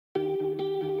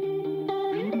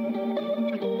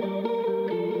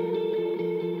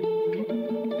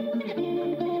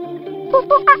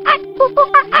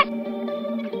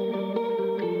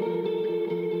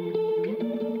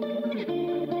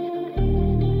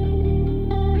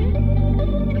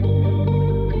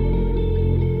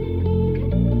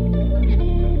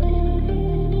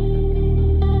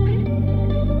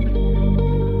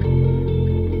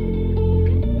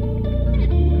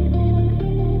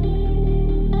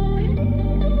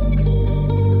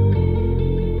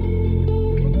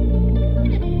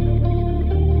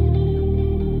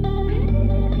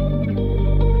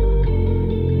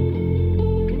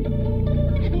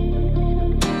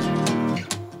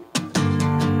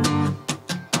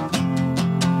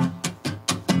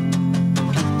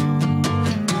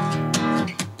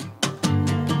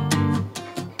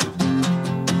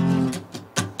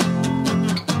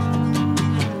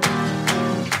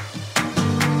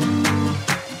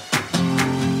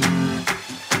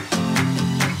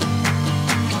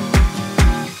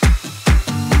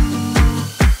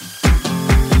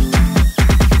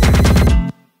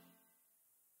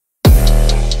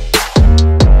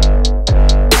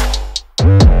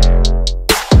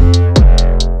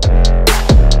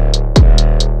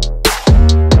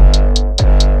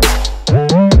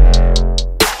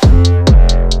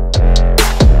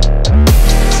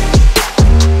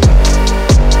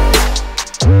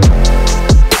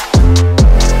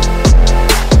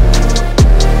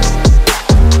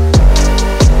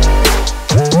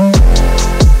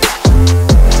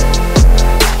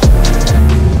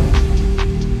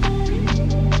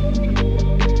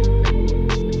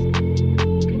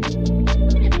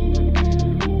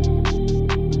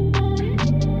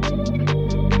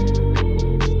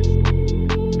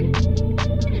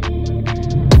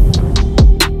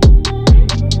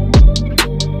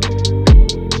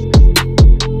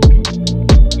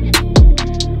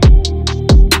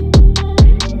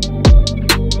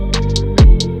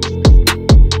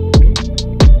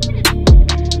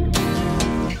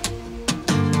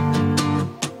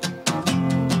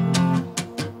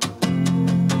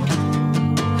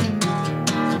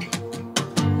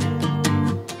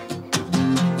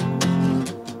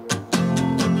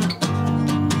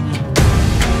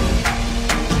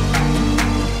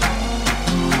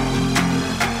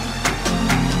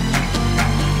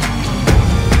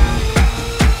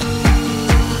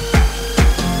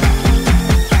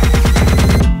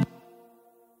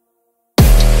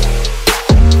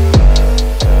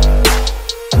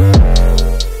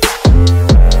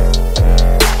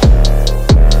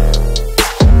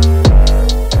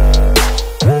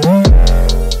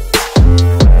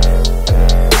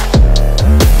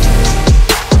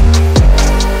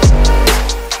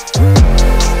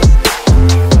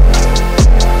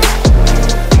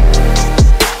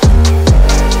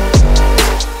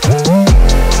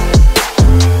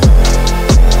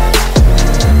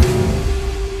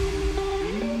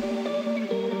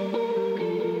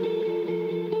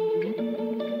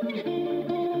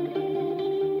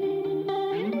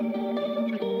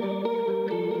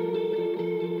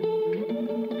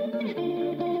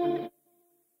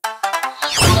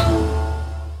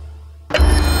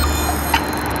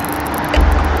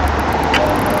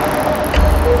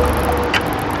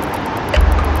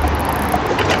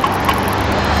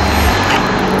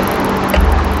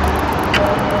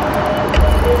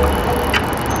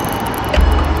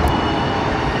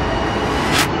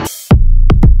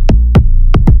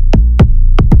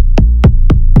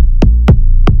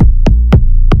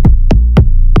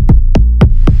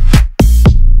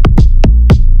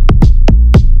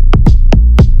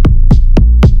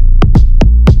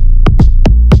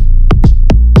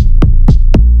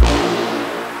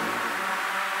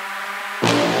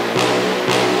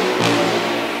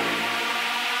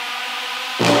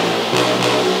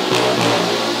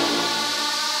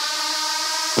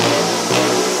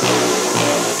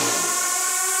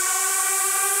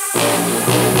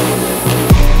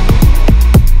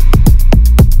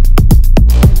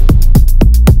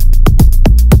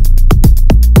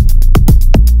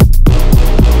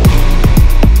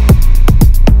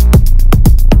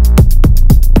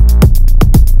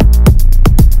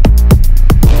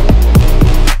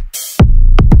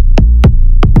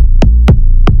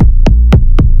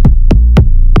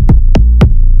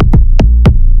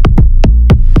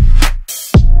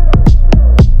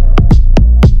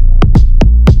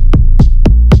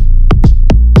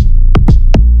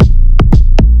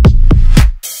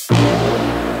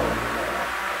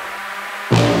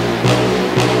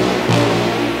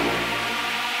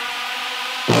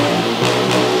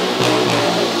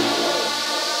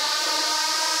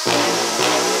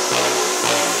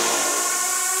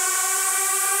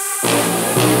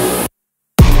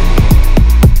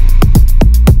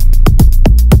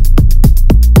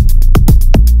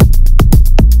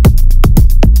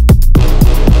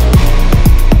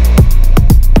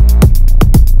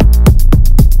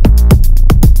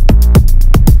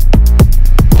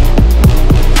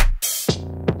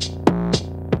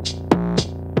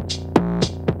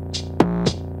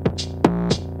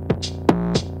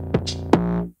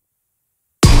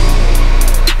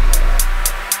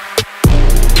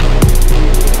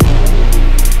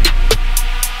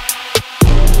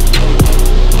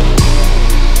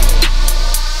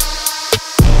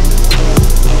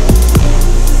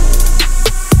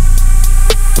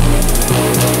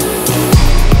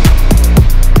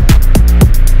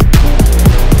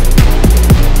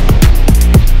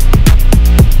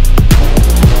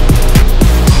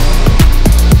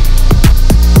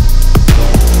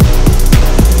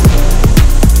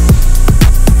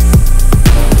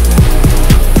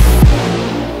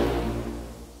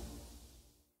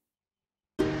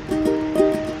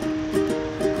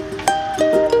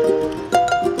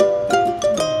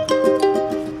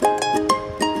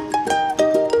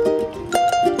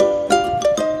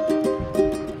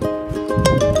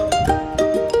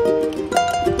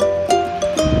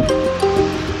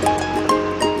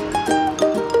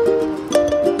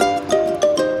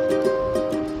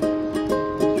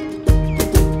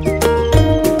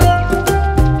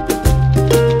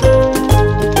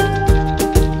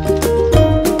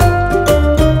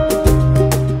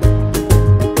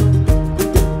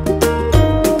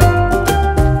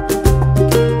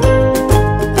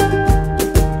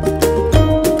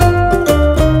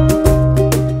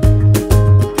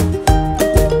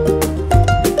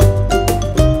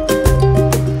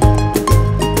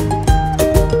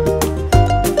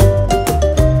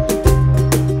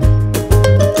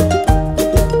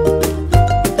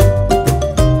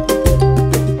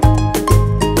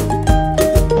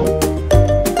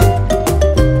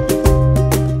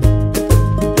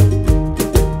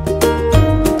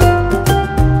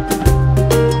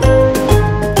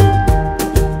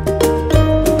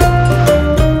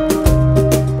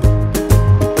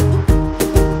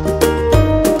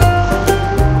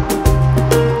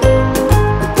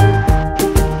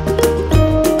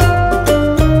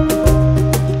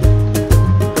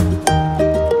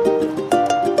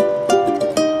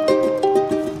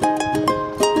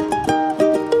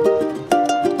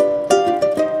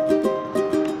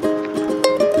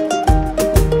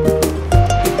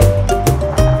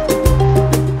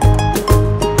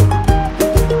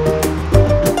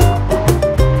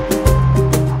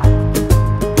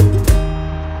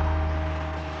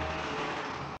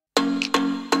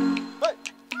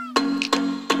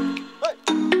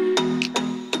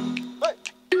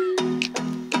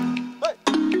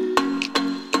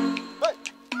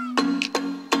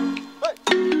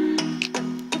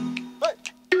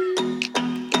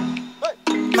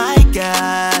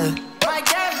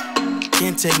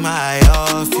take my eye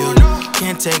off you.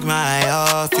 Can't take my eye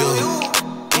off you.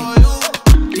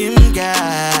 Dim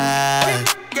guy,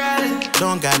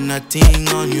 don't got nothing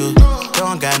on you.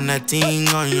 Don't got nothing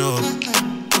on you.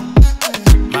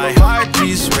 My heart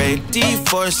is ready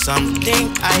for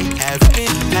something I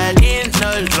haven't had in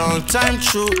a long time.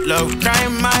 True love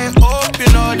crime, I hope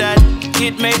you know that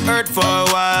it may hurt for a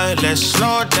while. Let's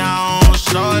slow down,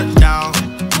 slow down.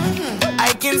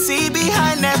 I can see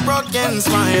behind that broken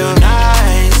smile.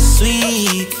 Nice,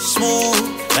 sweet,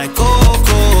 smooth, like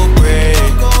cocoa bread,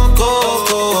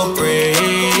 cocoa bread.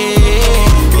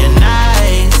 You're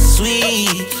nice,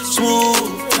 sweet, smooth,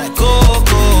 like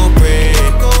cocoa bread,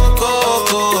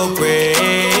 cocoa bread.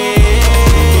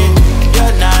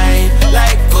 You're nice,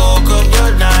 like cocoa,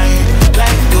 you're nice,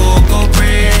 like cocoa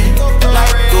bread,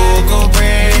 like cocoa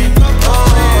bread. Oh,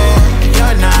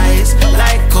 you're nice,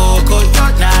 like cocoa,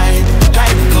 you're nice,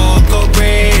 like cocoa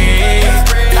bread,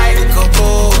 like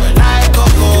cocoa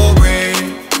bread.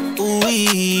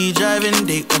 Ooh, driving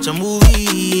date, watch a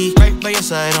movie, right by your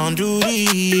side on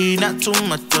duty, not too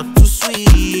much or too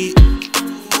sweet.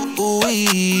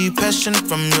 Ooh, passion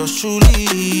from yours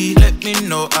truly. Let me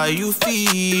know how you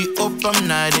feel. Hope I'm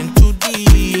not in too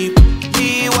deep.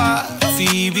 Be-wa,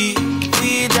 Phoebe,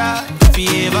 we die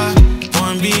forever.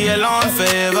 Won't be alone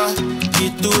forever.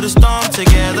 Get through the storm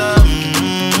together.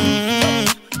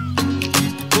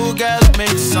 Ooh, girl,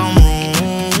 make some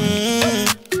room.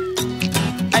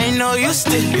 I know you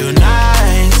still. You're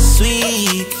nice,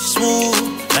 sweet,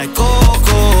 smooth, like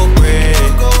cocoa bread,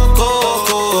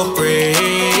 cocoa bread.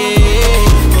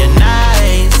 You're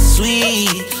nice,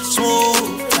 sweet,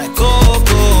 smooth, like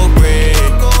cocoa bread,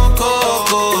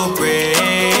 cocoa bread.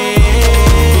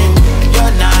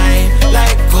 You're nice,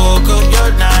 like cocoa,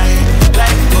 you're nice,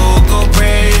 like cocoa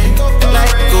bread,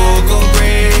 like cocoa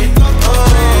bread. Oh,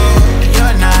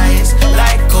 you're nice,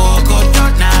 like cocoa,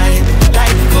 you're nice,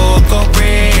 like cocoa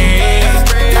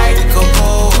bread, like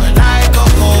cocoa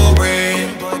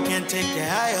bread. Boy can't take the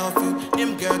eye off you,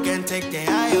 them girl can't take the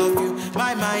eye off you.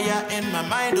 My mind, yeah, in my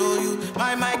mind, oh you.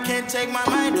 My mind can't take my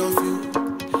mind off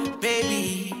you,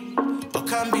 baby. Oh,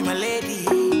 come be my lady.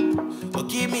 Oh,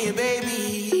 give me a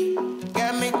baby.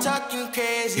 Got me talking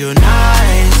crazy. You're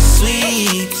nice,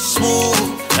 sweet,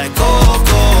 smooth, like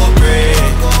cocoa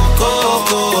bread,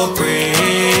 cocoa bread.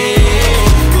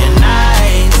 You're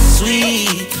nice,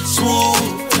 sweet,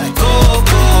 smooth, like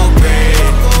cocoa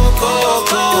bread,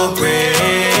 cocoa bread.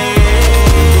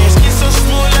 Skin so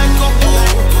smooth like cocoa,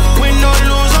 we no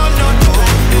lose on no dough.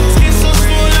 Skin so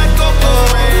smooth like cocoa,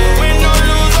 we no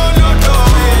lose on no dough.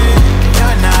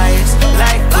 You're nice,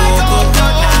 like cocoa,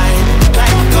 you're nice,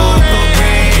 like cocoa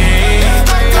bread,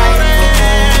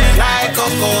 like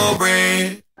cocoa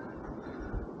bread.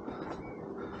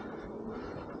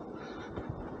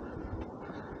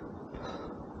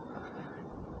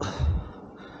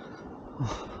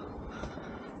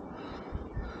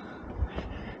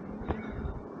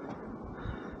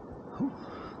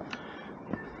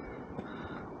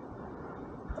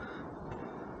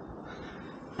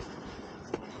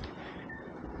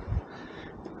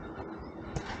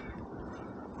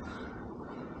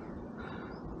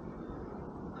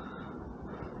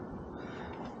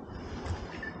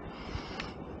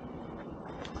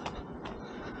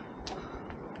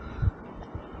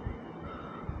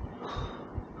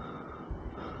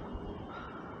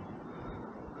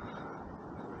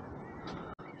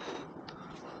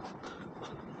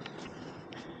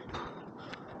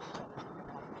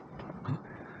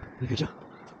 이렇게 자.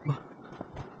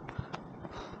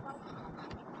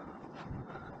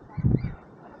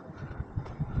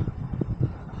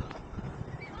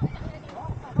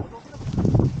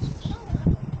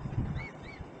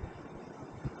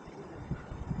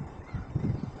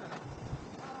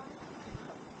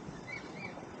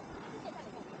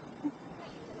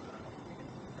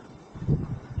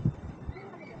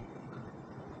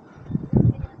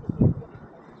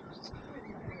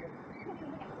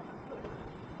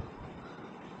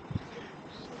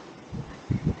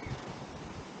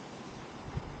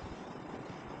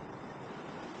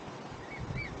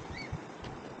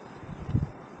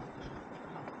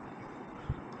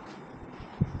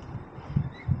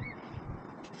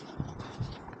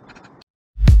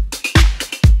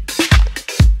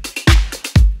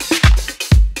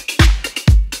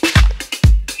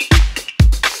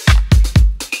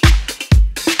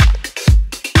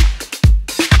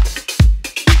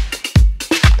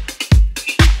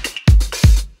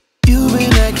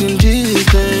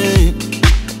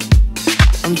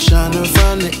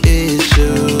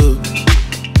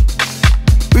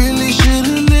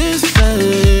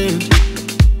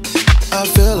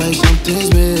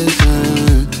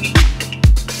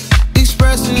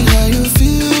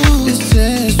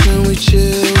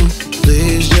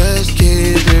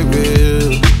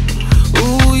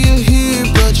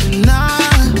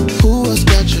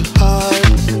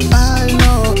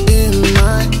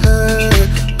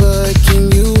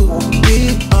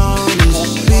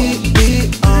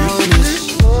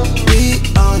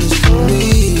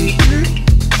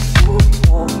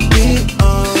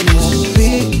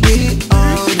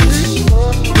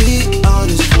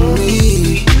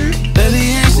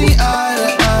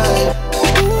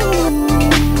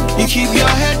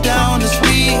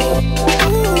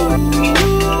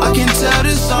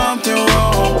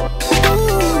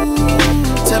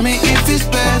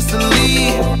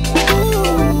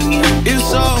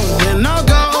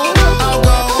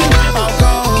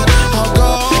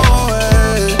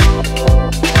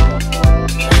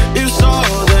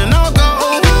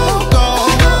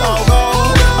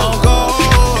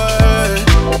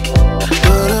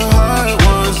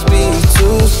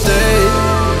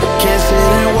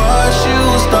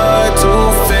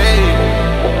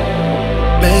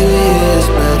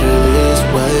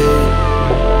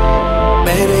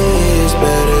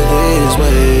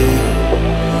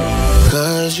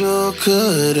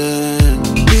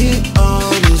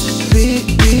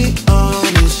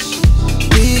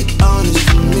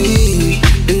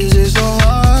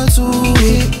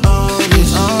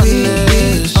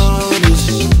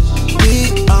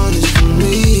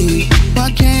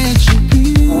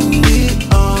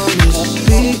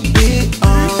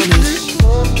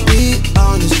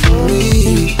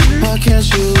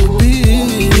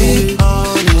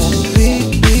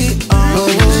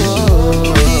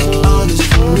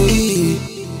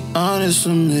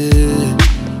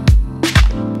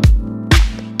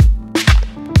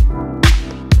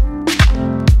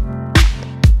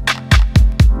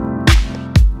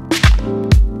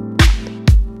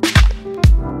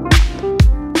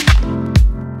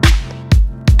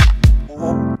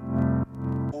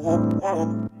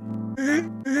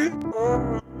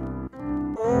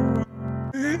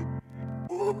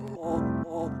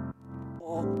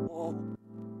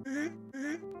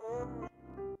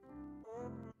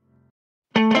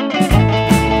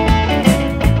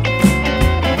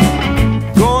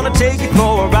 Gonna take you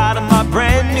for a ride in my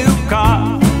brand new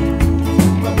car.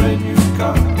 My brand new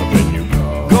car, my brand new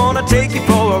car. Gonna take you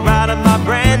for a ride in my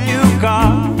brand new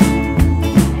car.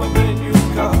 My brand new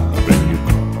car, my brand new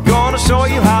car. Gonna show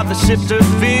you how the shifter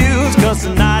feels, 'cause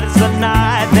tonight is the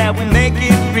night that we make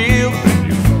it real.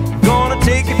 Gonna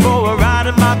take you for a ride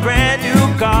in my brand new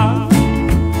car.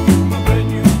 My brand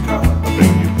new car, my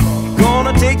brand new car.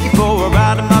 Gonna take you for a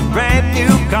ride in my brand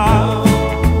new car.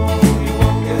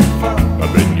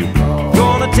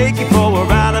 Take you for a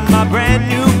ride in my brand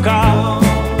new car.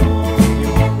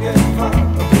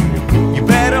 You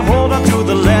better hold on to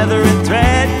the leather and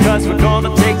thread, 'cause we're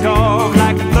gonna take off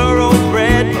like a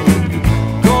thoroughbred.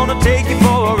 Gonna take you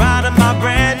for a ride in my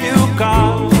brand new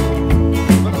car.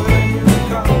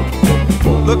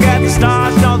 Look at the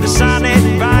stars, don't they shine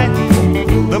it bright?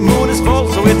 The moon is full,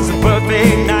 so it's a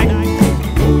perfect night.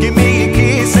 Give me a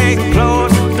kiss and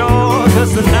close the door,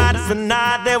 'cause tonight is the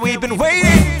night that we've been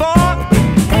waiting for.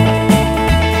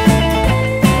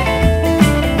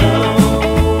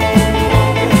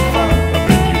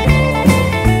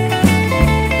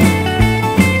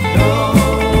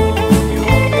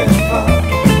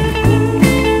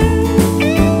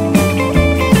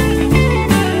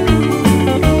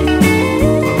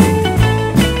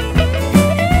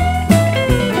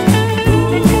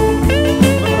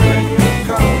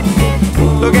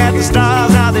 The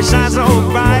stars, how they shine so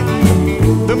bright.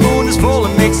 The moon is full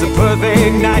and makes a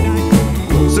perfect night.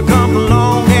 So come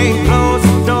along and close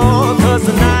the door, 'cause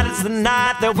tonight is the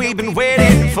night that we've been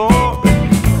waiting for.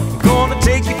 Gonna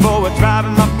take you for a drive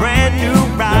in my brand new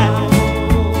ride.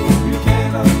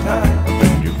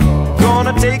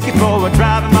 Gonna take you for a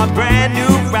drive in my brand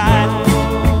new ride.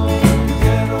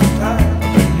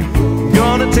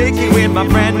 Gonna take you in my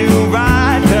brand new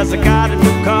ride, 'cause I got a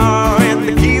new car and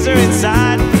the keys are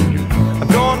inside. I'm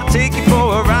gonna take you for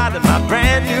a ride in my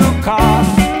brand new car.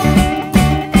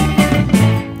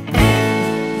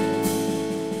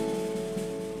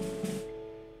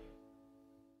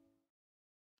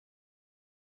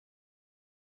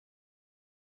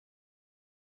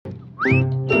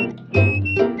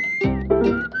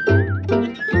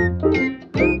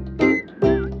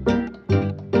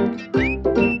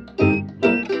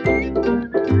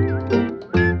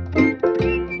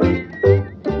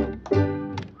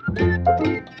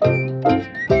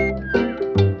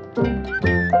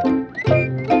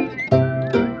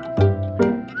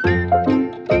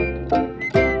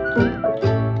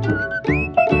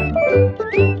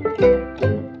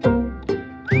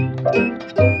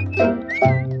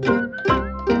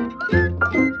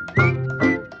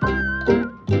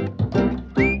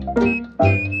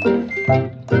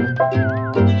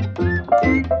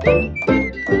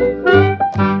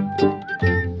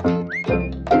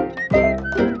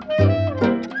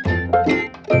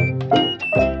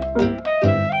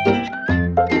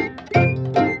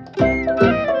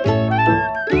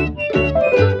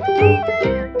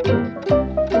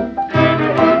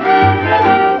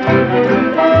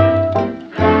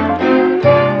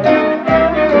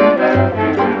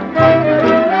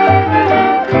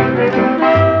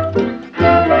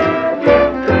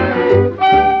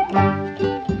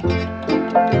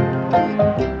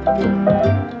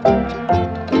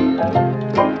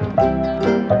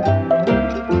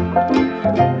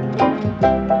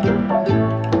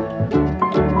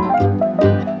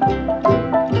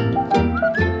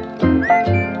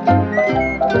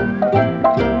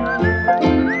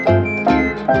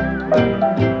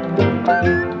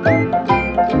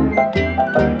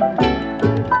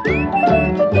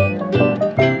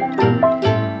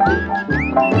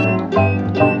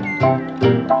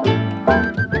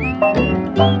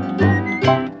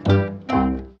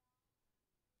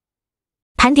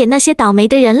盘点那些倒霉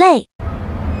的人类。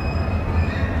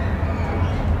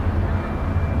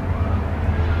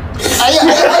哎呀！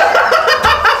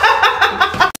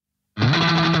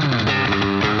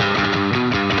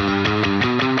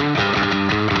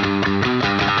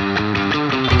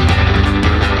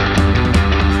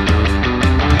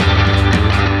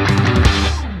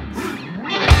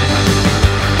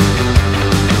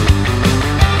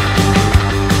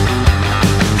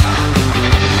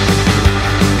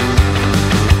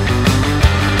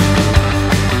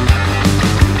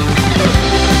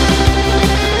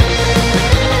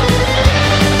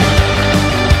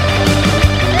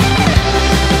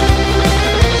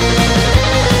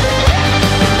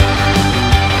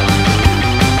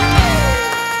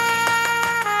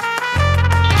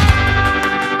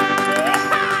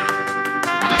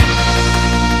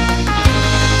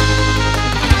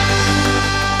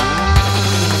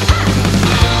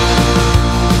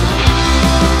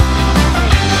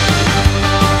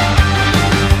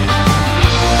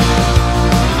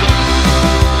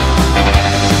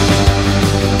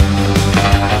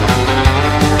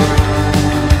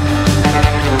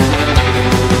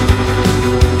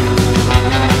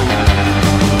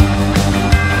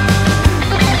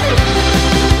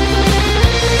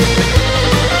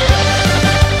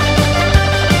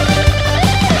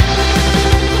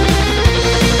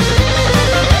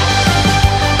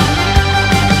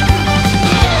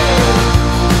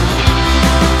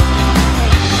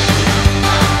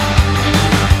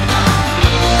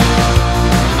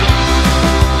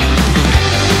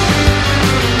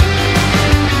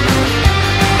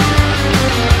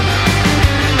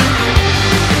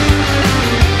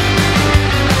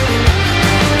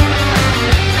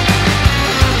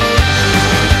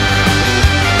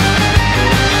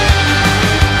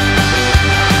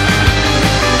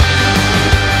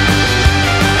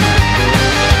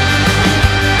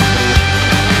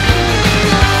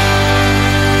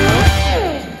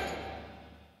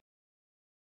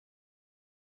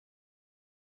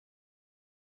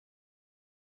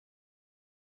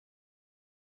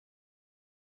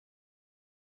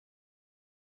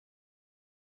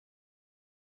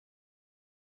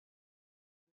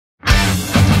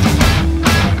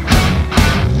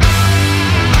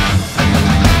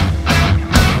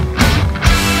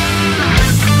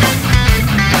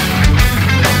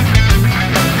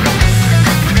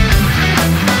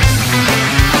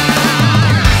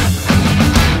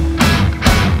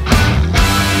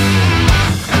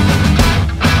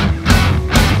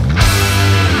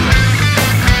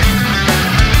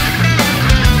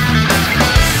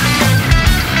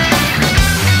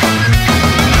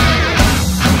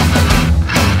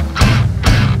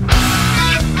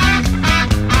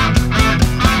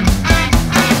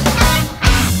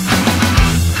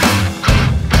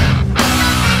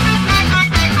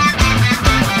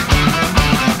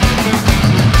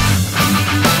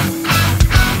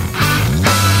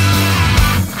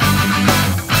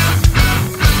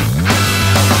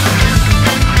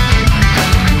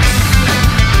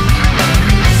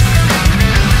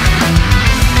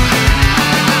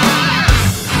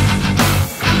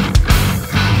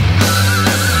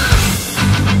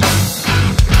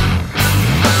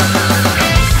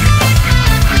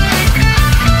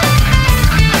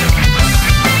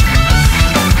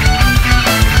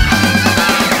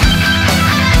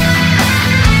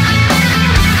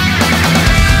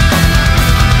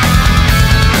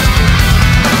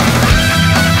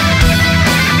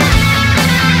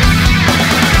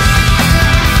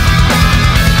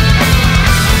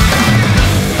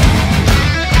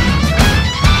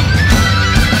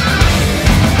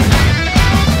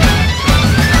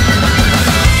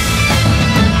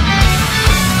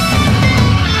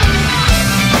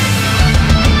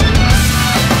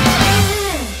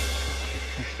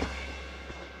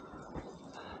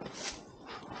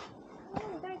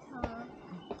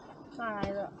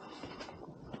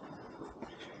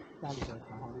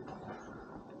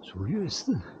 9月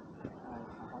4，9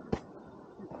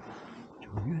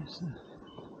月4，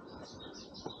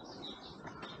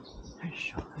太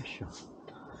小太小。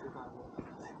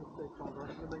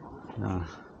那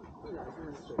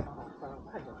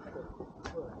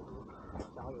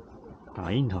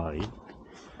打印台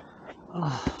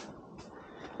啊，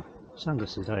上个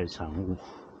时代的产物。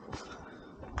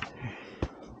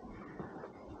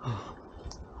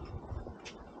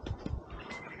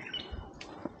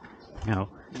你好，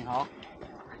你好。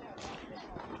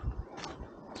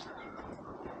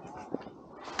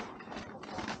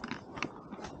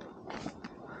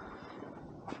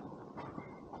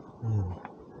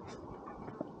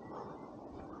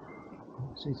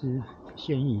这只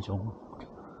现役中，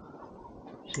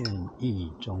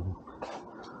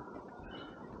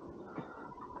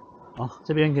好，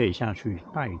这边可以下去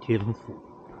拜天府。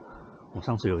我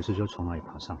上次有一次就从那里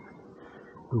爬上来，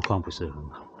路况不是很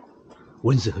好，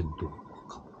蚊子很多，我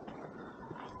靠，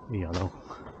一咬到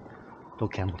都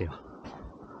砍不掉。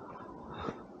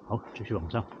好，继续往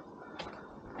上。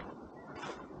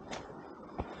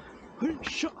嘿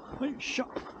咻，嘿咻。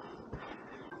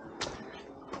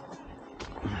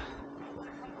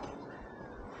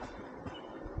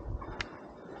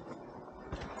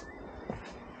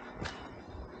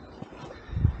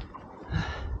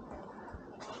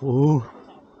哦，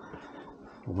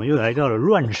我们又来到了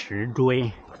乱石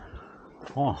堆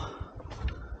哦，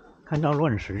看到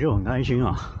乱石就很开心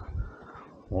啊。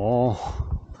哦，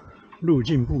路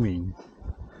径不明。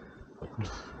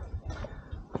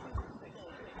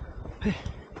嘿，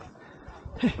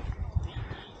嘿，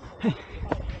嘿，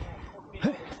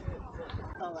嘿，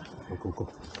够。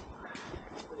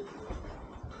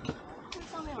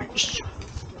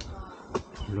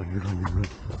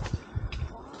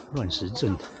乱石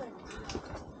阵。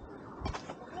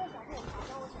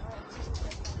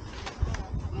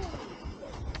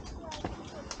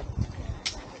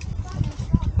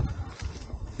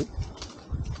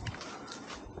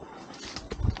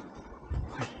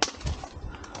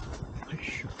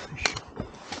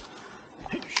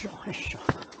嘿咻。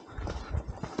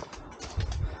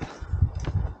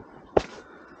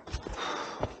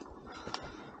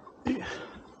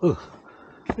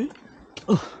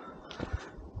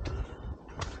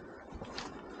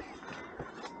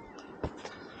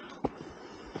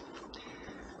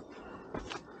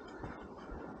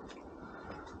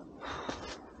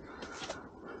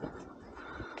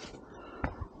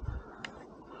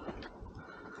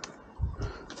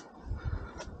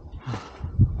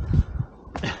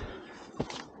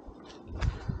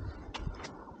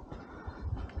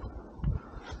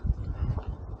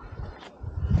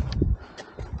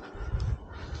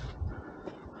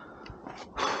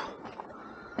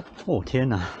哦天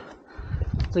哪，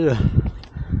这个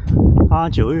8、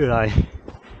9月来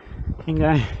应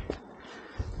该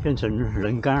变成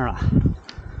人干了。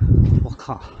我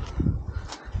靠，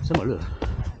这么热！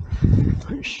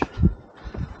嘿咻。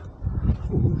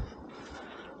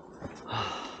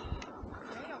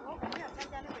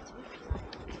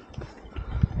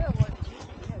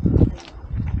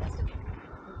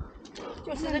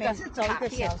就是那个是走1个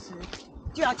小时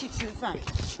就要去吃饭，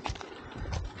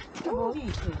没意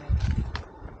思。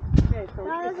对，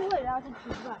他是为了要去吃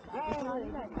饭。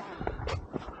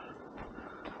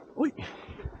喂。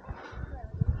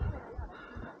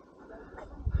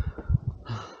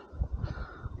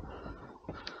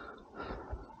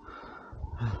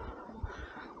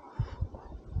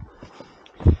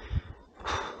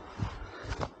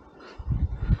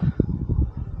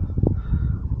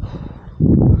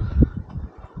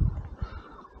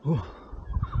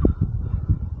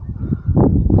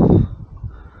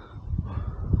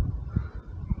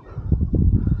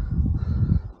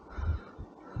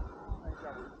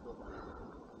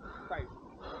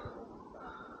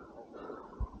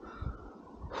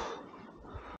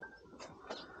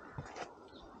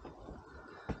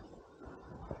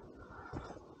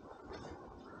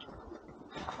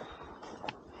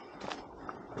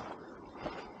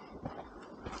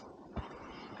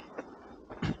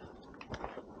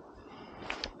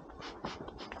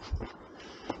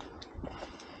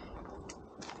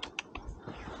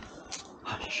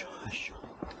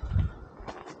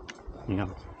你好。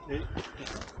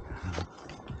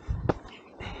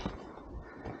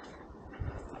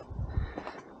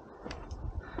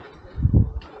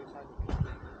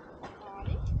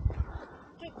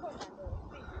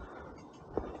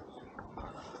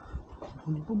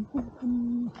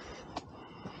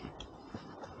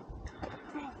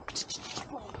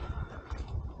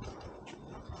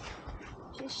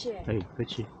谢谢。哎，客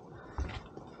气。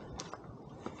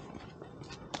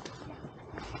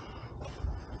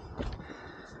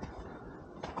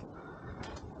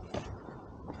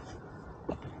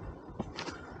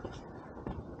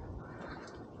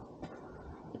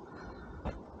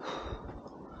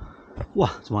哇，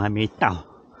怎么还没到？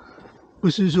不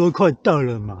是说快到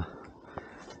了吗？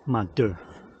妈的，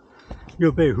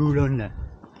又被糊弄了。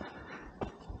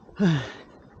唉。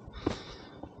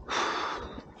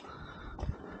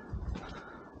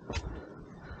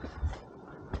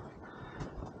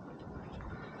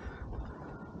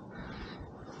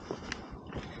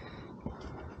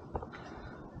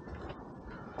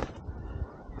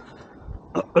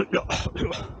哎呀！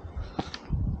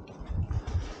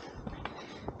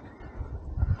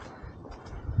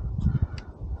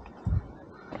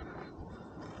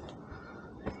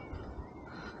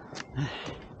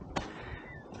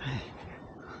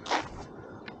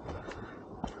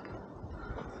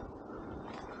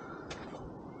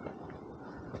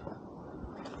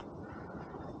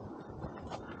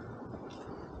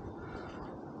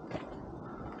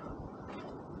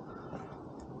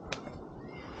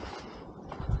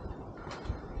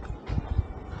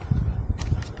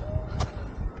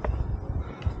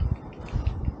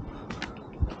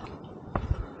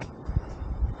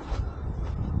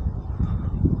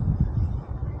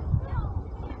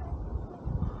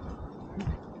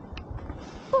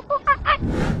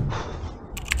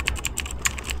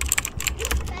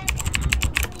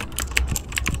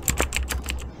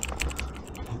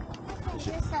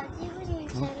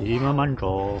你慢慢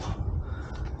走，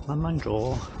慢慢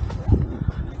走，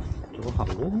走好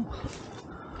哦。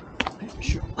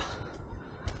去。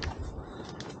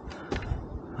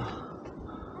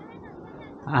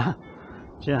啊，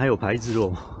现在还有牌子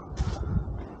哦。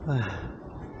哎。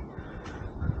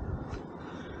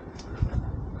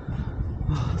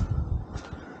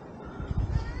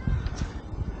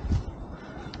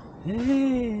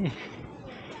哎。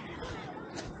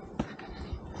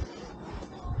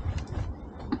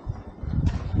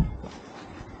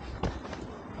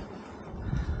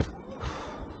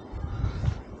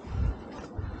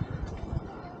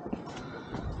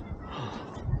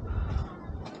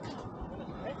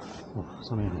哇，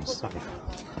上面很晒。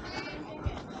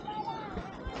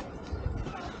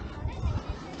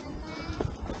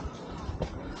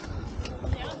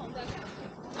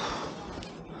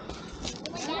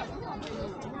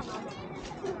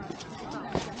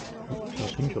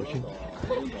小心，小心。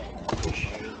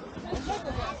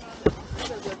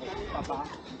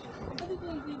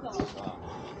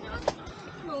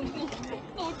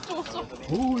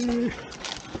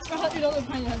然后遇到那个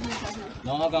攀岩，他才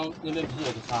然后他刚那边不是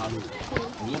有个岔路，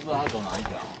我就不知道他走哪一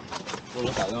条，我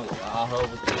就打电话给他，他说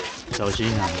不接。小心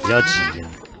啊，不要急啊。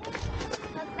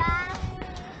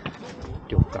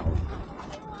丢高了。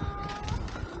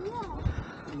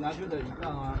你拿去的一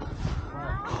杠啊，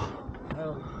还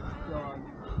有要啊。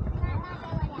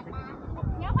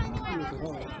你要换另外一边是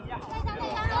谁？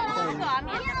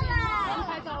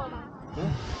拍照了吗？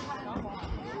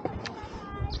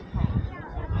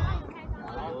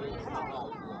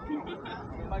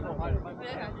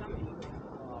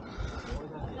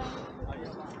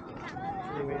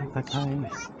开开。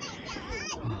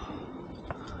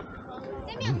这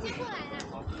边我先过来了，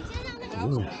你先让那个人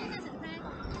再等他。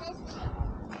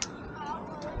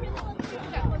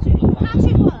他去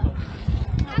过了，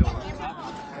他跟你说。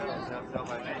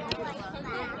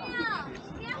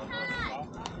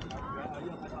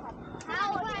好，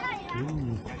我过来。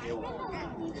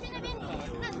你去那边，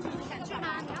那你敢去吗？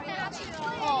你要带他去哦。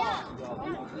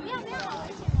不要，好危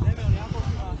险。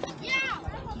不要。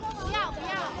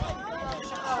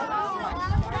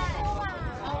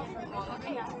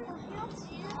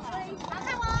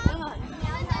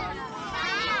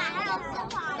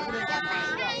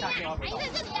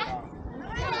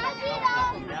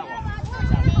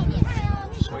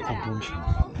手动工具。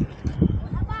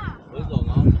我走，然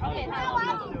后给他。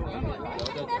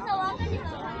但是我要跟你们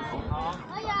玩。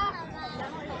可以啊。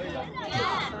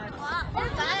我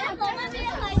本来要走那边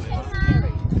回去吗？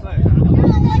对。然后我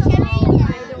在前面一点。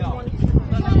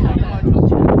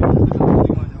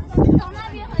从那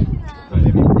边回去吗？对。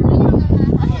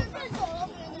而且是走了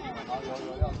不远。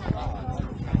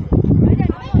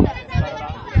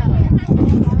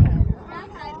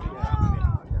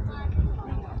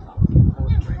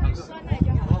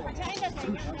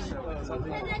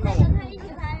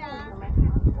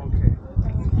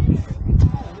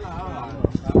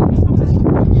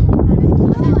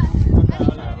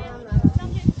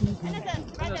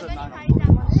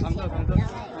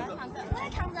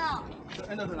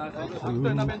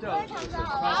对，那边就有。好，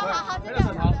这个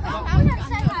好，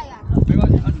晒太阳。没关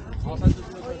系，好，3、4、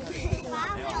4。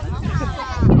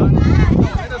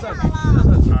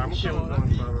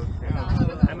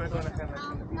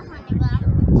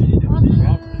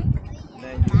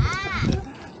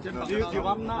肩膀，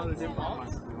肩膀。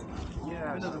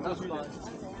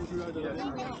来，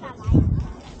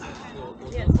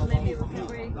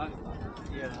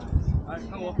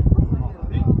看我，看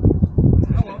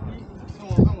我。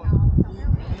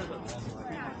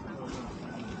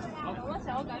我想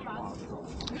要改码。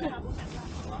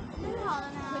很好的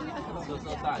呢。色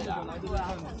带呀。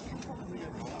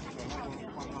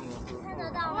看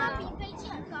得到吗？比飞机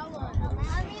很高了。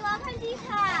阿咪，我要看机场。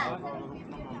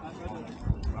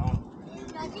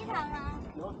有机场吗？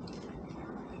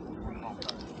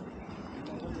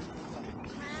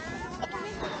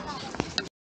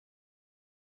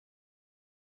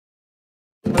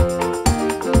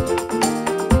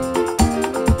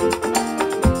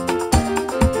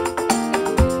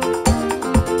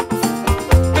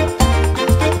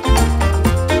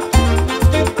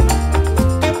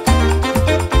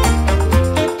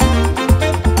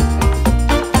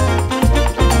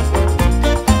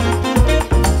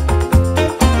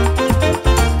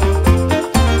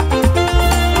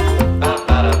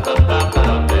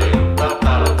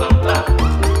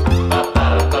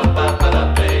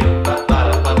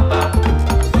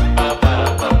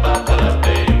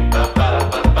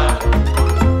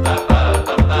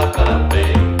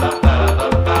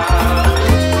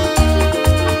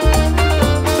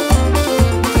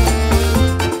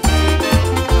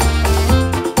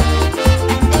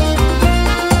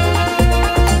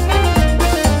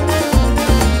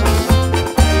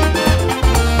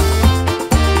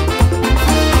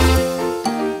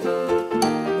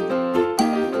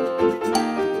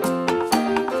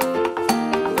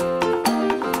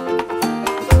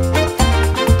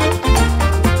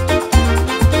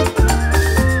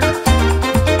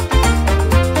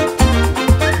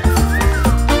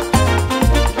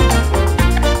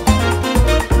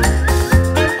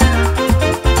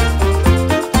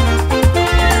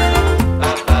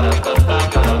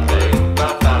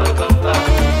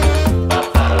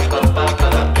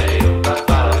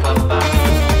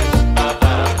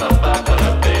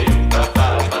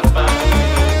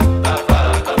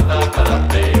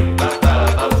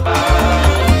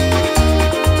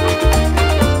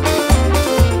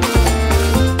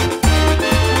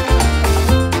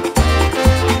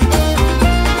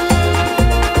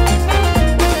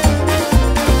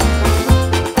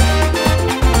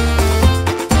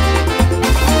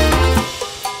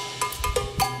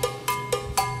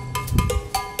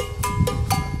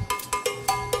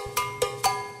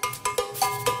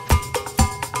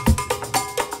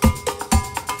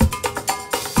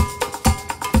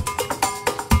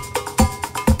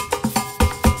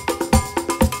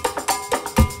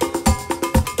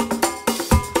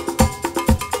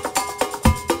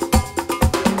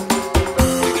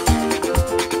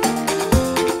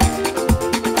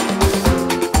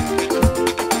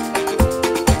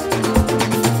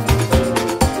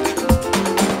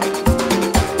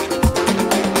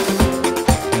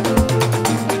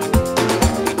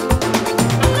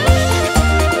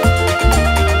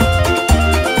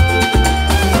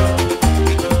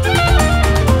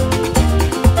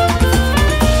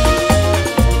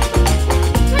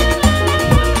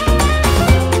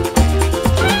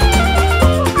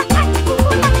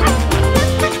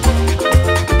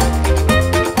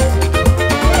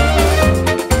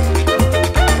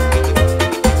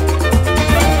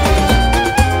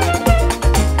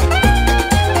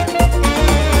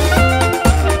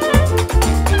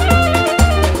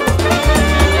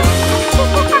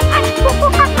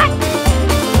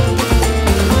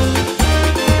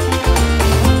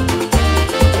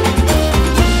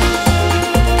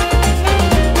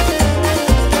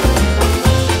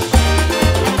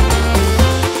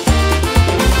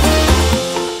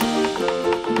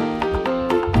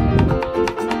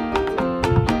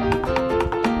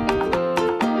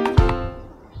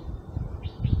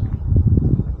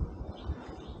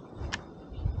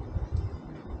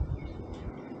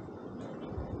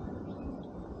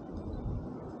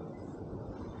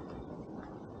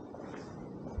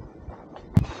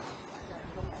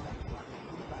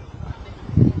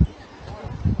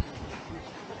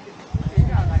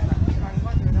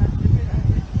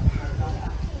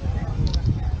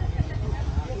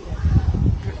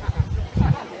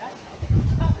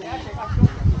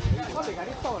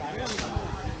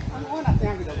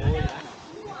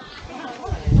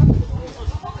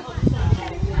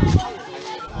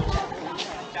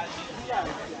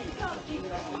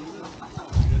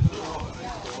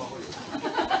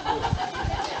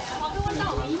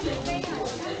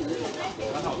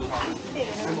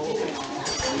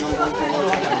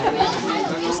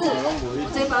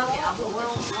这包给阿婆，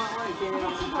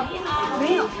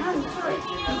没有，他很脆，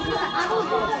你看阿婆的。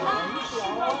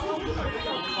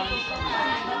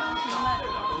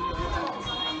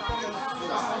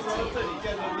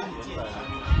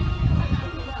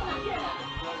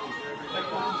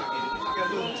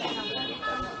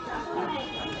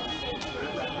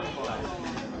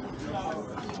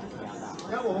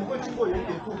那我们会经过原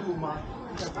点瀑布吗？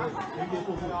原点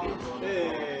瀑布？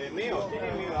没有，今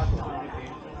天没有要走那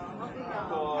边。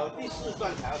我第4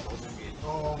段才要走那边。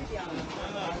哦。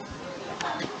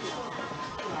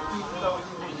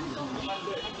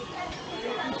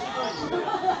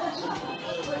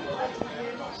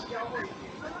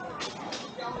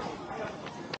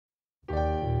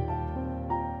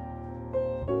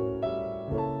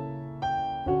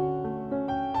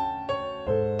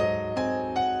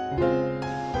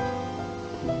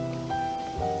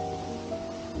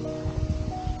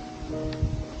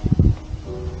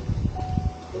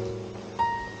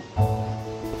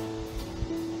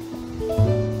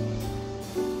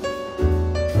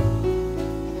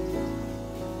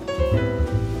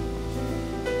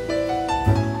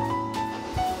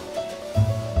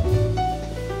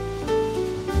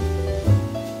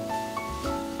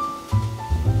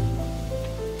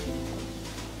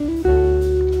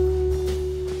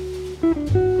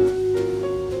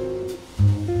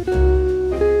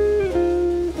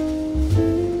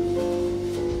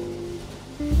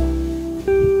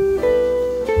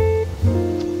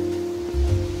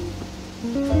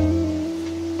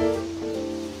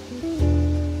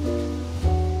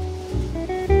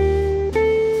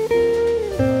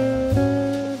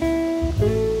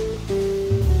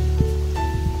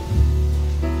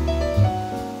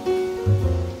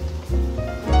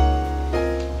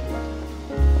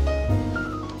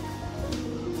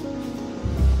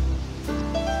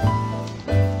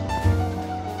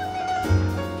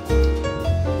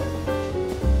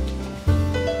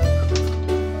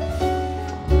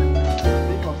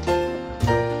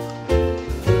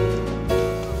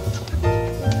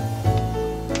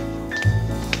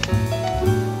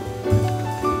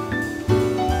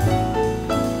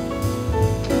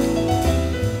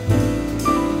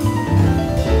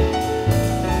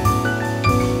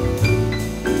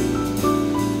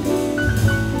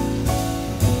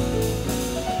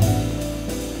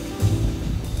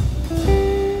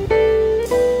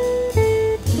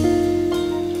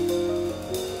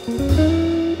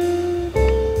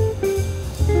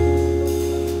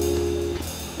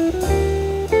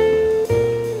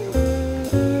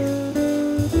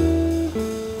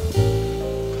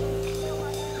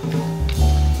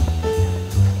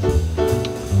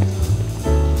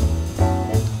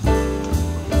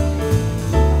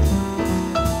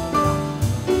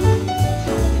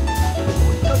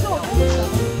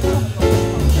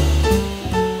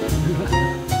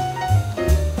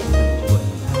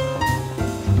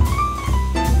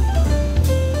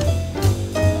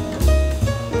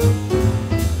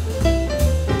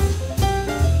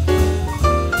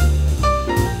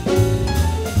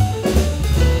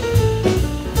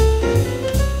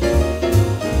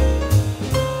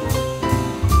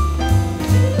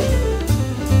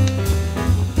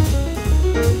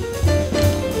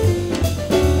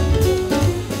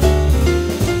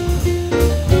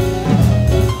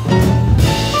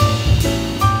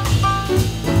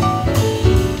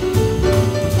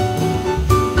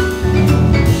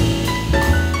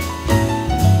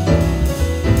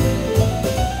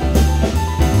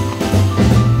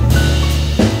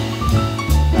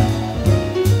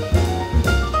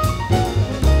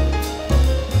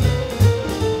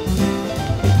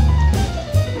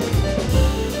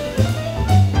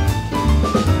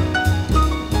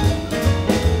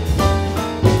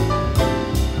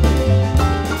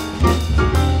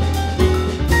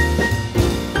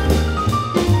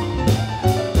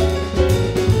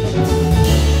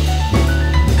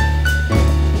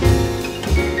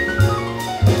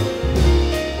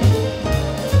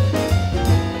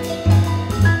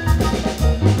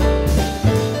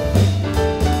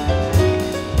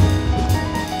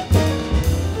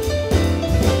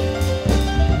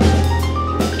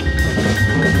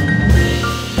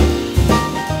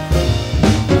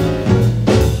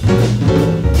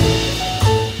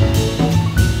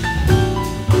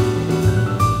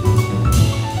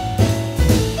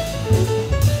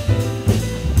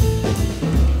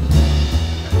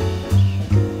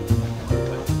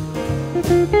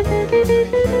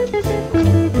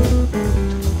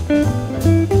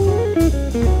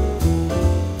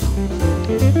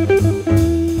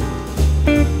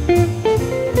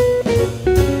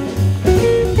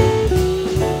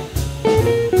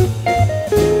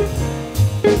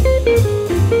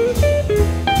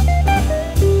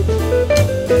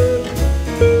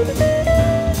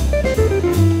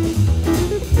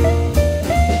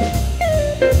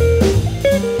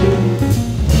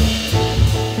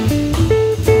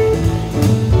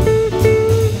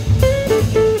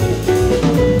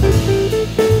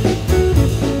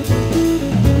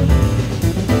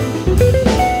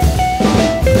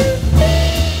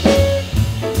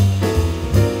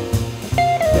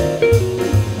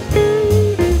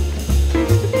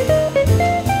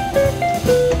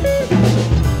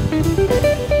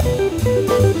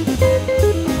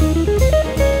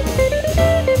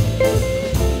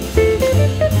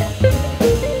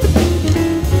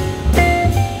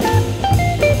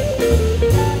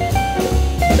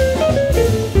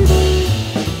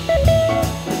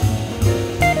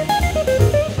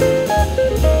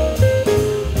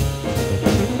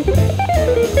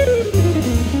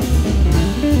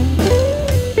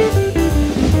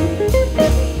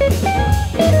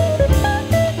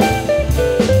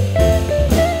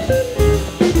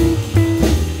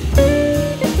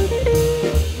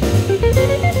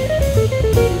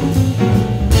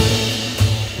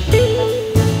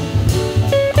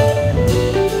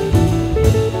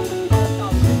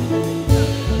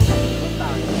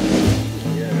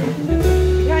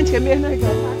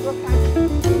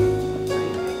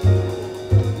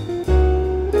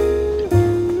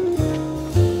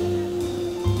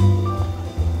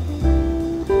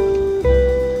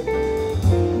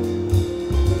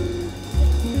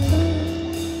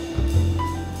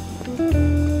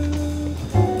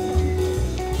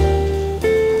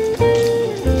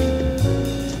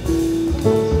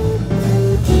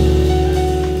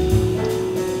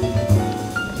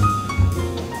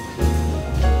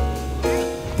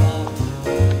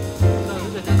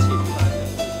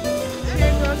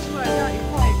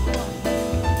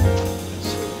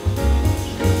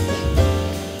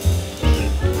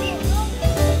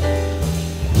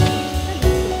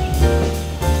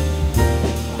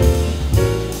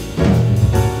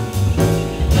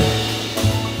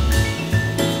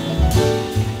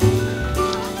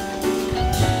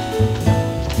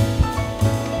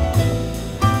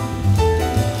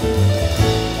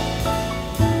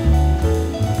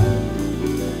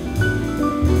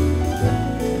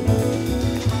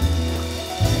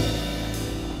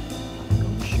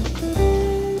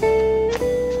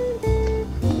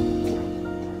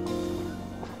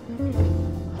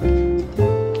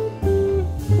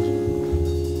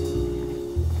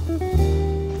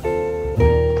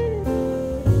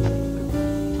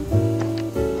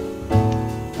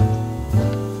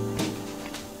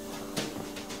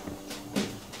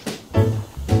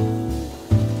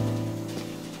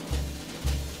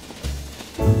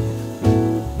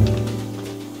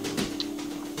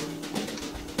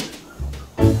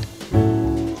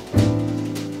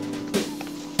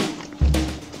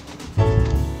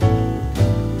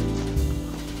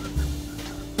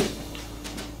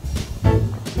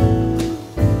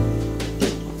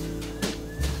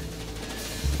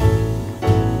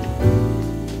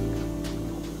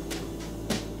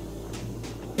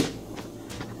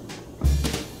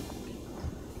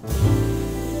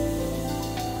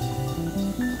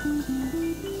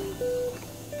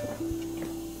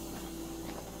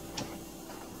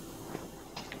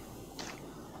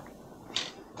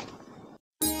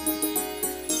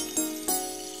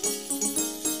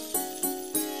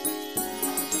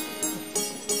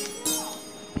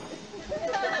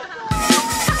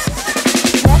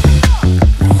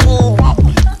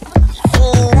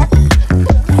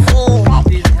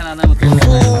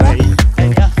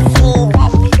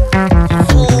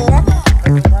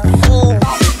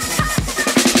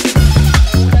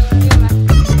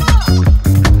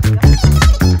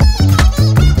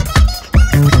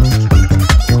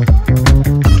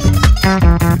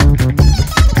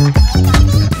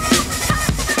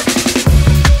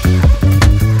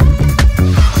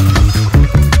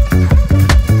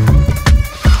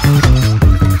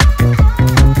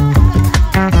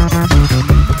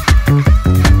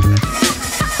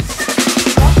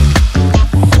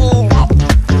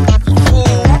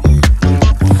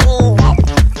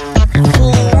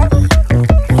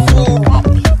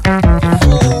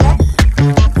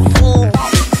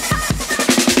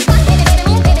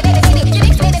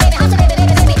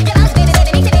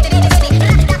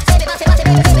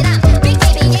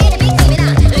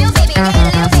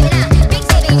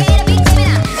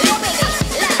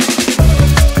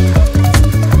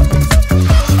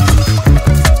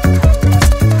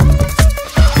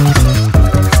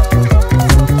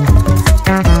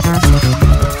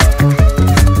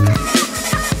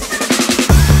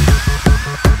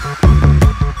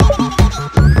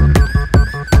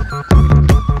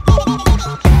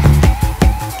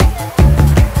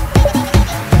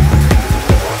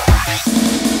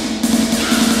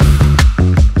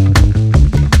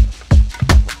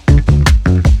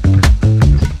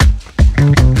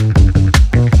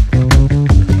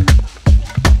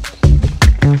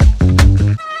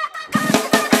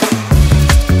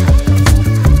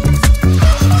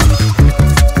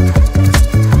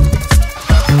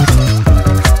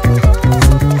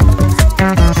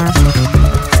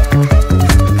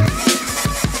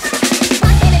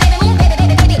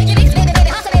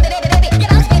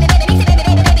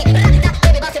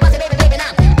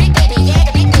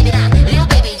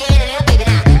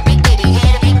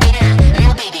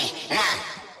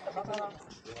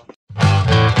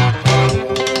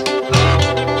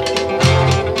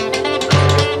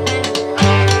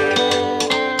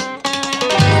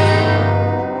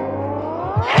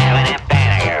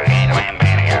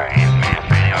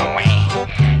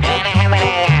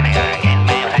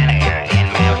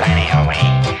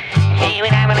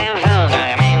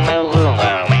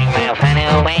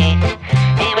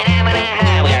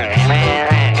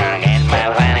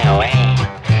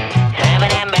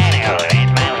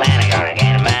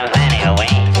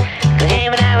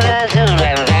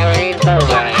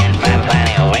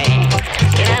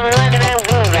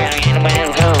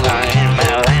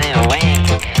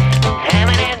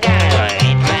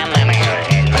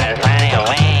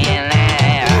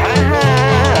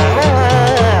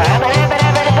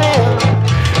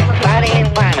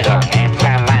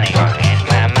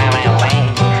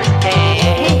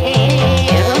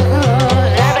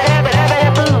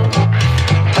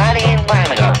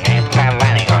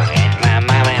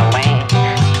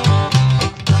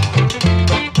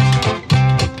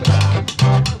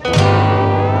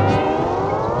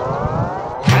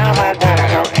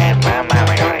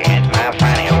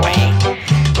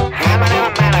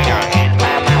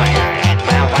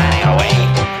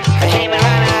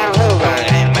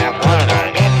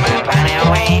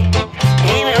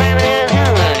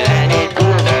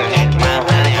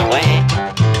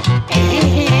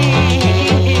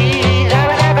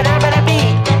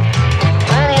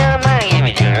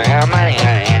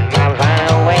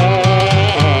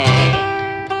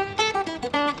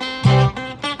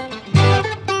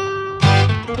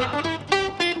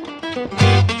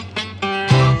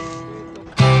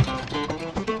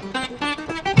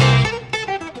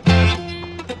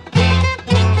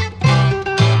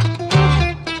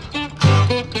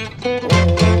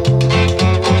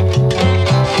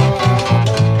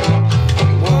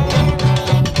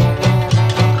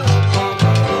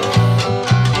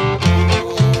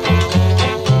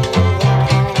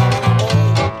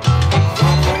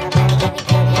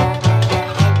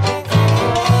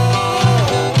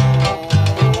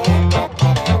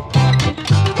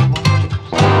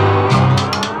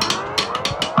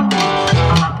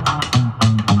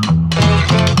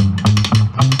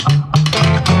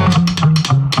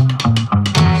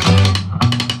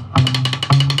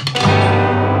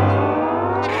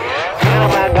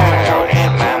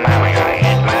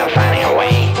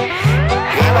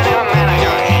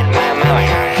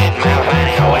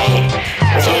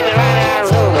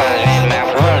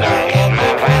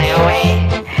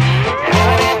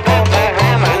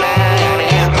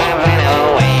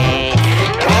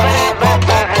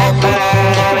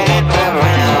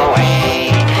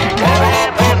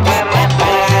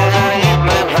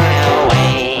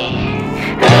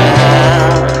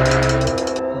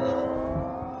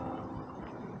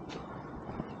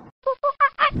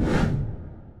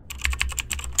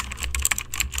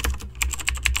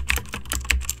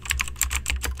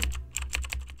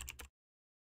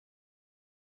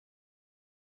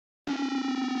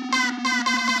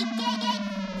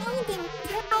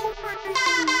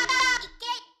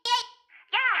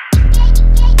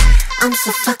I'm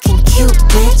so fucking cute,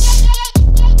 bitch.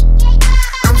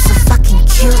 I'm so fucking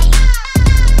cute.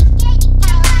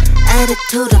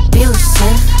 Attitude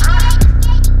abusive,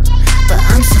 but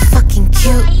I'm so fucking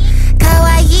cute.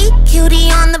 Kawaii, cutie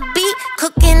on the beat,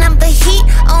 cooking up the heat.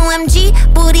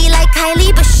 OMG, booty like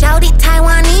Kylie, but shouty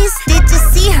Taiwanese. Did you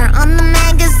see her on the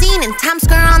magazine and Times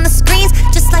Square on the screens?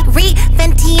 Just like Reed,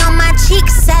 Fenty on my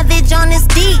cheeks, Savage on his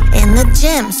D. In the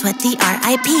gym, sweaty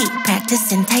RIP,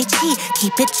 practicing Tai Chi.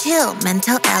 Keep it chill,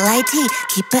 mental LIT,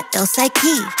 keep it ill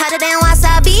psyche. Hotter than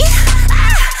wasabi,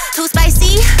 too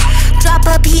spicy. Drop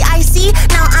a PIC,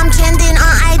 now I'm trending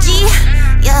on IG.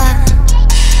 Yeah,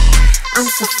 I'm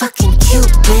so fucking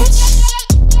cute, bitch.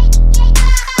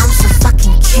 I'm so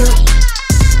fucking cute.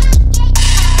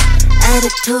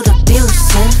 Attitude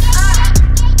abusive,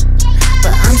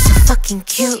 but I'm so fucking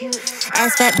cute.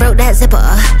 Ass fat broke that zipper,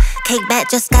 cake back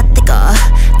just got thicker.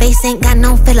 Face ain't got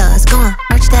no fillers, go on,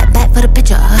 arch that back for the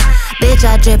picture. Bitch,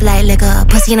 I drip like liquor,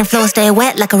 pussy in the floor stay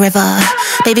wet like a river.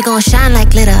 Baby gon' shine like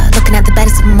glitter, looking at the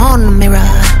baddest of them all in the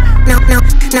mirror.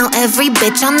 Now every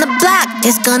bitch on the block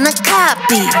is gonna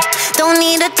copy. Don't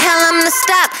need to tell them to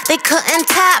stop, they couldn't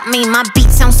top me. My beat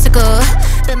sounds sicker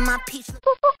than my peach.